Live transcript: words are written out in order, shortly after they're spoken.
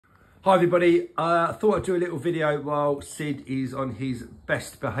Hi everybody, I thought I'd do a little video while Sid is on his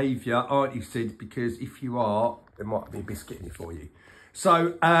best behaviour, aren't you Sid? Because if you are, there might be a biscuit in it for you.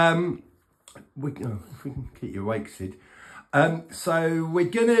 So, if we can keep you awake Sid. So we're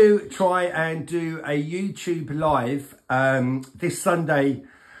going to try and do a YouTube live this Sunday,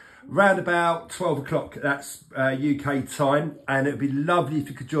 round about 12 o'clock, that's UK time. And it would be lovely if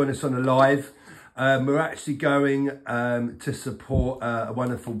you could join us on the live. We're actually going to support a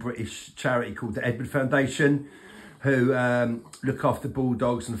wonderful British charity called the Edward Foundation, who look after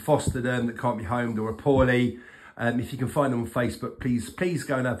bulldogs and foster them that can't be homed or are poorly. If you can find them on Facebook, please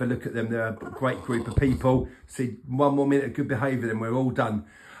go and have a look at them. They're a great group of people. See, one more minute of good behaviour, then we're all done.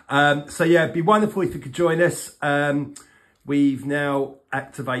 So yeah, it'd be wonderful if you could join us. We've now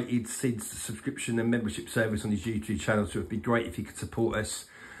activated Sid's subscription and membership service on his YouTube channel, so it'd be great if you could support us.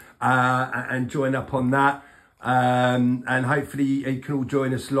 And join up on that, and hopefully you can all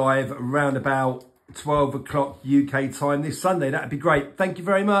join us live around about 12 o'clock UK time this Sunday. That'd be great. Thank you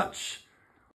very much.